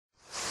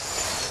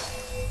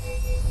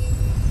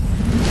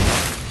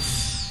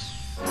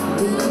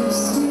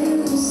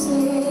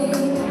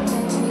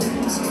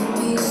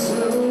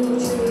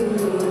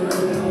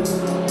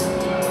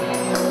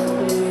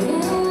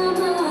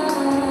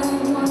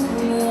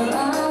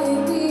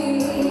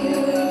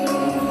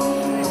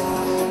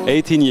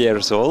18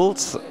 years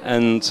old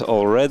and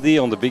already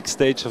on the big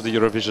stage of the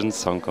Eurovision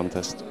Song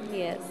Contest.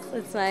 Yes,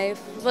 it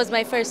was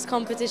my first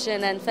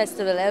competition and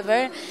festival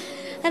ever,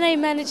 and I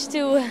managed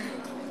to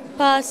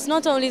pass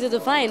not only to the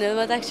final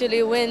but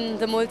actually win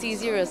the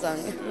Maltese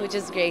Eurosong, which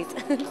is great.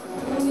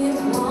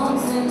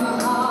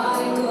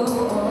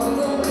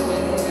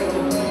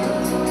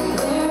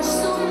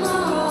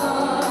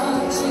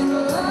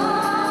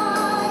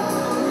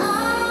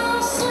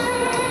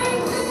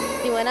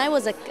 When I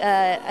was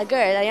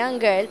a young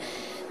girl,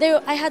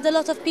 I had a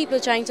lot of people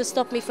trying to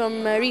stop me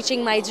from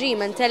reaching my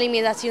dream and telling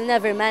me that you'll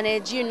never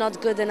manage, you're not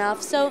good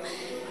enough. So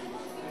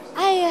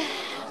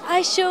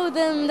I showed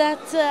them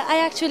that I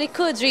actually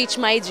could reach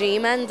my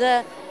dream, and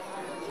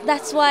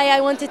that's why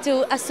I wanted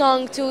a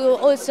song to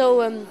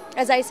also,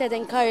 as I said,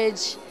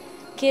 encourage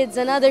kids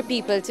and other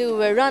people to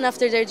run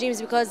after their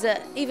dreams, because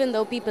even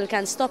though people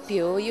can stop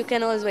you, you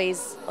can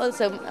always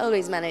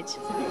manage.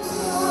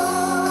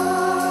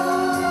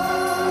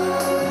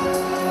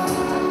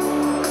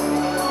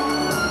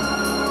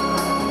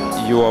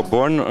 You are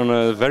born on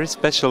a very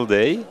special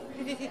day.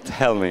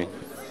 Tell me.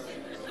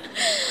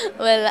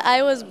 Well,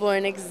 I was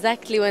born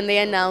exactly when they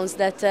announced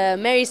that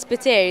Mary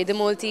Spiteri, the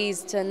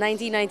Maltese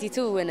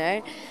 1992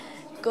 winner,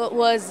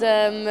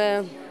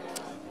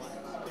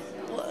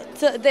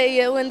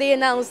 when they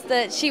announced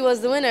that she was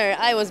the winner,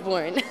 I was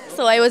born.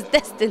 So I was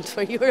destined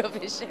for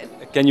Eurovision.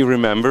 Can you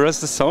remember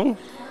us the song?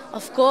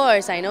 Of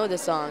course, I know the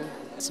song.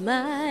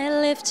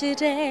 Smile, live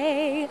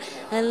today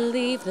and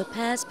leave the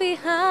past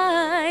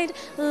behind.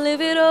 Live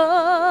it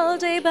all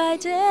day by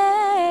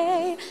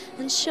day,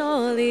 and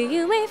surely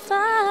you may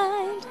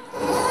find.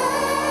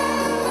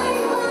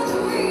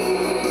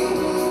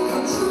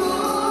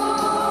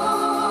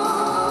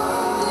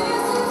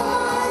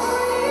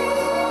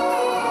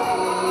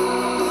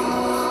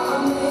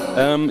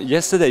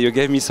 Yesterday you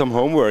gave me some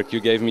homework. You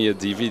gave me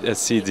a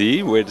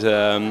CD with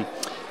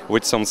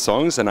some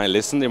songs, and I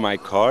listened in my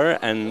car,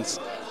 and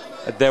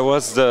there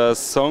was the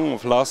song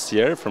of last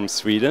year from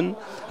Sweden,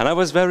 and I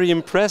was very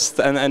impressed,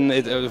 and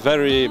it was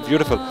very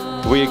beautiful.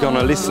 We're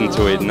gonna listen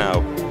to it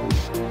now.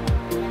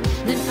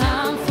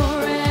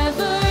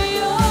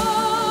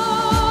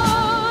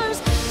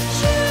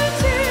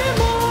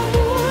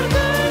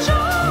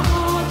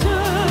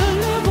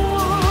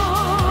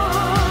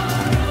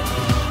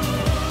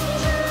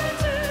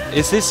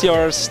 Is this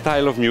your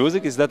style of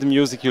music? Is that the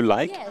music you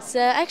like? Yes,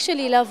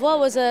 actually La Voix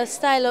was a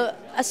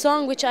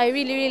song which I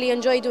really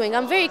enjoy doing.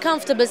 I'm very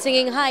comfortable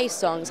singing higher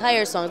songs,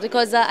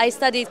 because I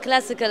studied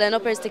classical and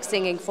operatic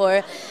singing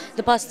for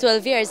the past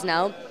 12 years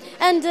now.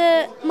 And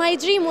my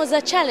dream was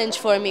a challenge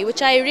for me,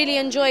 which I really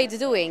enjoyed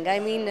doing. I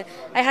mean,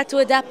 I had to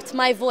adapt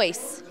my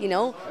voice,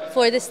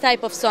 for this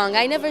type of song.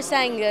 I never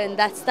sang in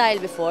that style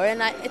before,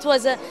 and it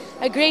was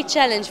a great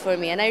challenge for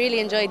me, and I really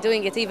enjoyed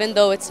doing it, even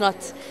though it's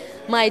not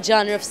my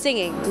genre of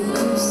singing.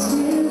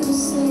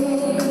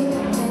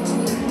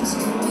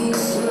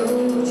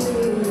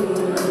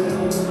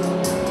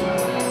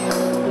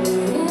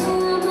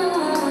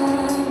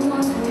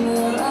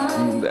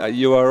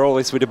 You are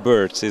always with the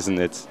birds, isn't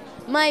it?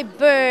 My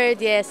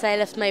bird, yes, I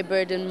left my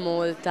bird in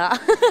Malta.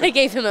 I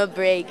gave him a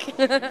break.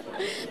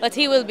 But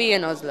he will be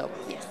in Oslo,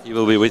 yes. He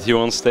will be with you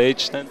on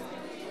stage then?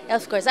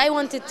 Of course, I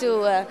wanted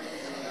to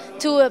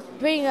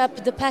bring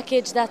up the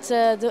package that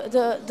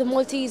the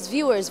Maltese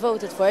viewers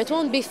voted for. It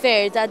won't be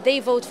fair that they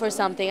vote for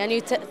something and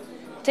you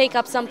take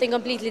up something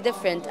completely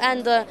different.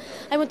 And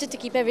I wanted to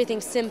keep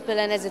everything simple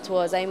and as it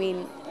was. I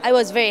mean, I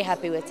was very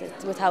happy with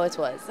it, with how it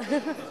was.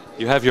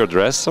 You have your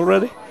dress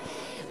already?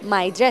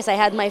 My dress, I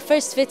had my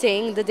first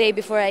fitting the day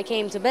before I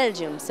came to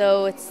Belgium,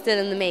 so it's still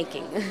in the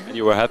making. And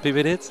you were happy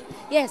with it?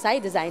 Yes, I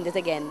designed it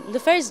again. The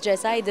first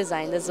dress I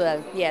designed as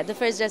well. Yeah, the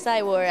first dress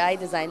I wore, I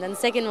designed. And the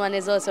second one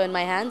is also in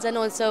my hands, and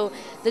also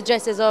the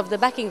dresses of the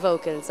backing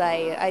vocals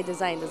I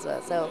designed as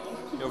well. So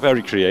you're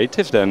very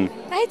creative then.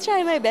 I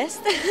try my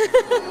best.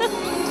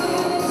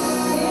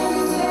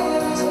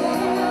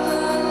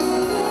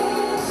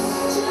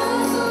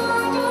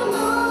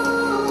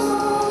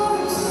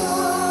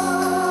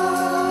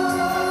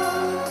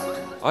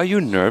 Are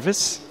you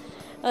nervous?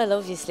 Well,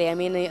 obviously. I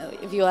mean,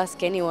 if you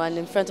ask anyone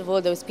in front of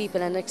all those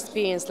people and an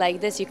experience like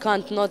this, you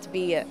can't not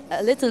be a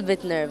little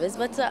bit nervous.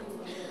 But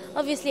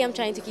obviously, I'm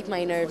trying to keep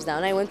my nerves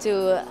down. I want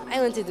to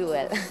do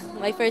well.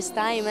 My first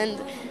time, and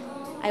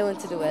I want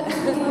to do well.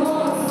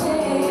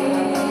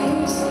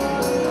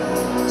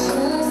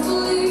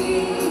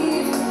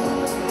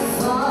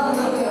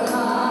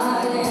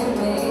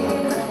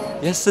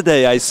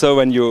 Yesterday I saw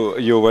when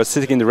you were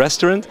sitting in the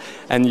restaurant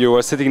and you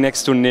were sitting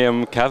next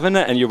to Kevin,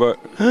 and you were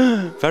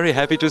very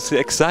happy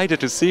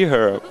excited to see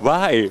her.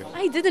 Why?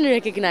 I didn't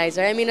recognize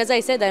her. I mean, as I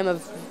said, I'm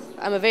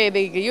a very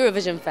big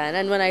Eurovision fan,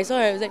 and when I saw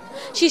her, I was like,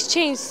 she's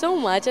changed so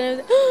much, and I was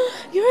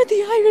like, you're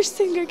the Irish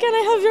singer, can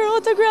I have your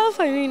autograph?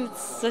 I mean,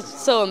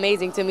 it's so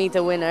amazing to meet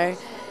a winner.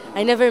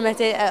 I never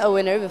met a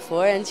winner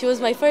before, and she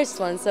was my first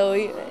one, so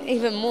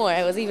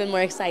I was even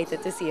more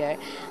excited to see her.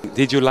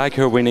 Did you like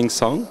her winning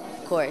song?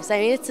 Of course. I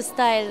mean, it's a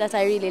style that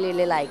I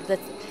really like, that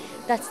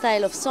that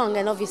style of song,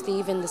 and obviously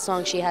even the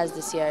song she has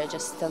this year are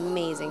just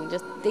amazing.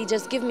 They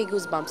just give me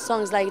goosebumps.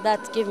 Songs like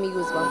that give me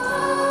goosebumps.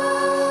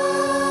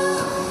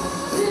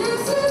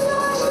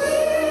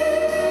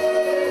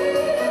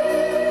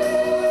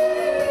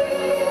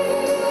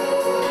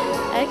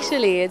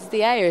 Actually, it's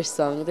the Irish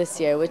song this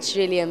year, which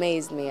really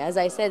amazed me. As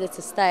I said, it's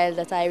a style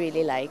that I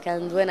really like,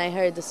 and when I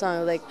heard the song, I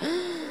was like,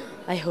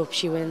 I hope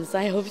she wins,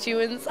 I hope she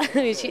wins.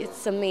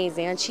 It's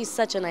amazing, and she's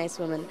such a nice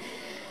woman.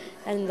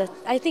 And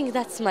I think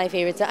that's my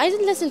favorite. I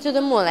didn't listen to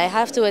them all, I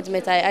have to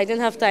admit. I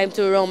didn't have time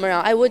to roam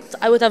around. I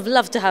would have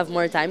loved to have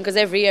more time, because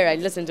every year I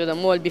listen to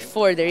them all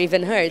before they're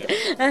even heard.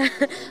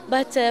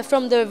 But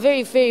from the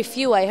very, very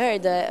few I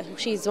heard,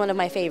 she's one of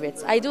my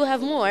favorites. I do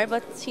have more,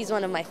 but she's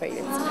one of my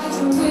favorites.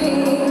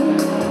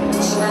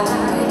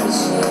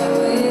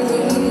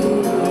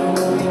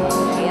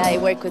 Yeah, I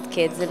work with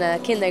kids in a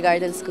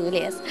kindergarten school,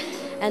 yes.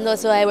 And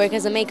also I work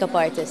as a makeup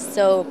artist.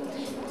 So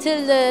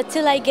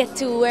till I get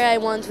to where I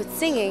want with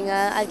singing,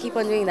 I'll keep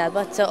on doing that.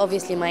 But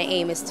obviously my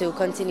aim is to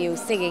continue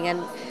singing,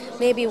 and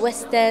maybe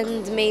West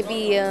End,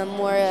 maybe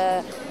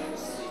more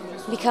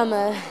become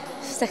a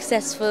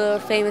successful or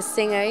famous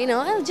singer. You know,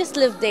 I'll just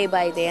live day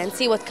by day and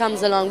see what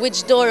comes along.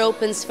 Which door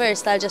opens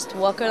first, I'll just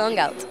walk along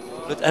out.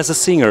 But as a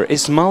singer,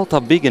 is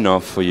Malta big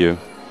enough for you?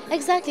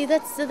 Exactly,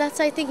 that's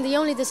I think the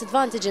only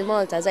disadvantage in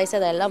Malta. As I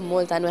said, I love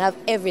Malta and we have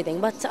everything,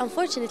 but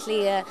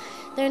unfortunately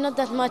there are not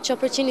that much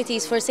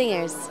opportunities for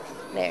singers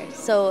there.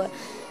 So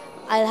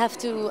I'll have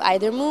to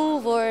either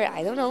move or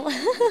I don't know.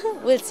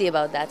 We'll see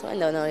about that. I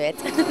don't know yet.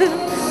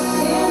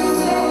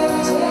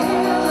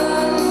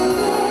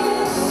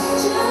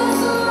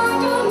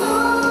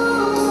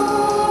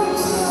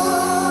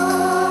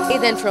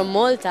 Then from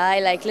Malta, I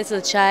like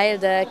Little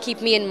Child, Keep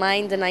Me in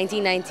Mind, the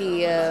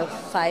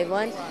 1995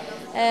 one,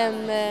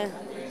 and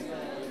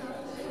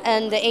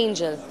The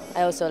Angel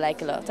I also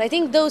like a lot. I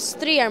think those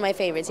three are my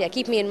favorites. Yeah,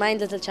 Keep Me in Mind,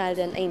 Little Child,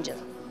 and Angel.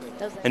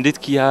 And did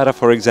Chiara,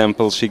 for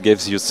example, she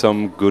gives you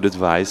some good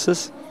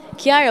advices?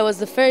 Chiara was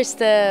the first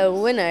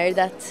winner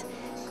that,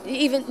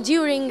 even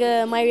during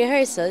my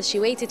rehearsal, she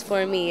waited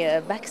for me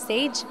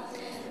backstage,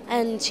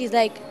 and she's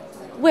like,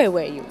 "Where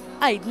were you?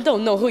 I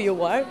don't know who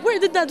you are. Where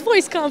did that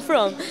voice come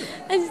from?"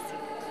 And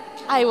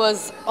I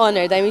was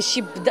honored. I mean,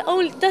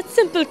 that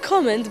simple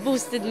comment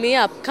boosted me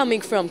up. Coming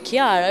from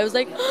Chiara, I was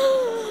like,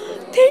 oh,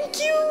 "Thank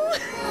you."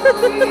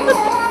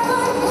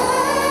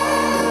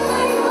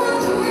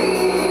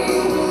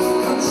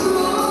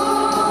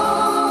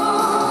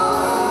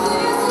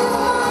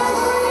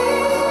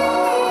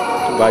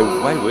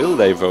 Why will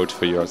they vote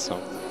for your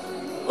song?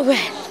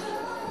 Well,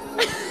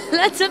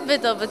 that's a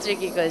bit of a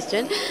tricky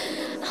question.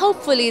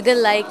 Hopefully they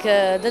like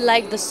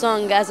the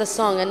song as a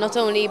song, and not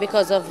only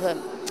because of...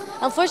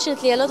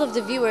 unfortunately, a lot of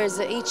the viewers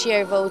each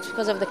year vote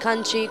because of the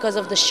country, because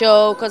of the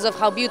show, because of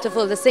how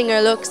beautiful the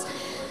singer looks.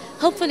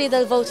 Hopefully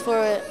they'll vote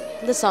for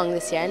the song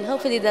this year, and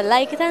hopefully they'll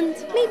like it, and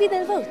maybe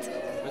they'll vote.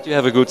 But you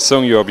have a good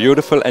song, you are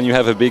beautiful, and you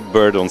have a big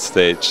bird on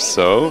stage,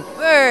 so...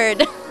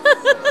 Bird!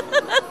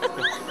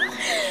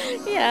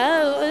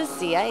 Yeah, we'll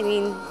see. I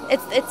mean,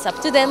 it's up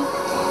to them,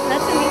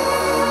 not to me.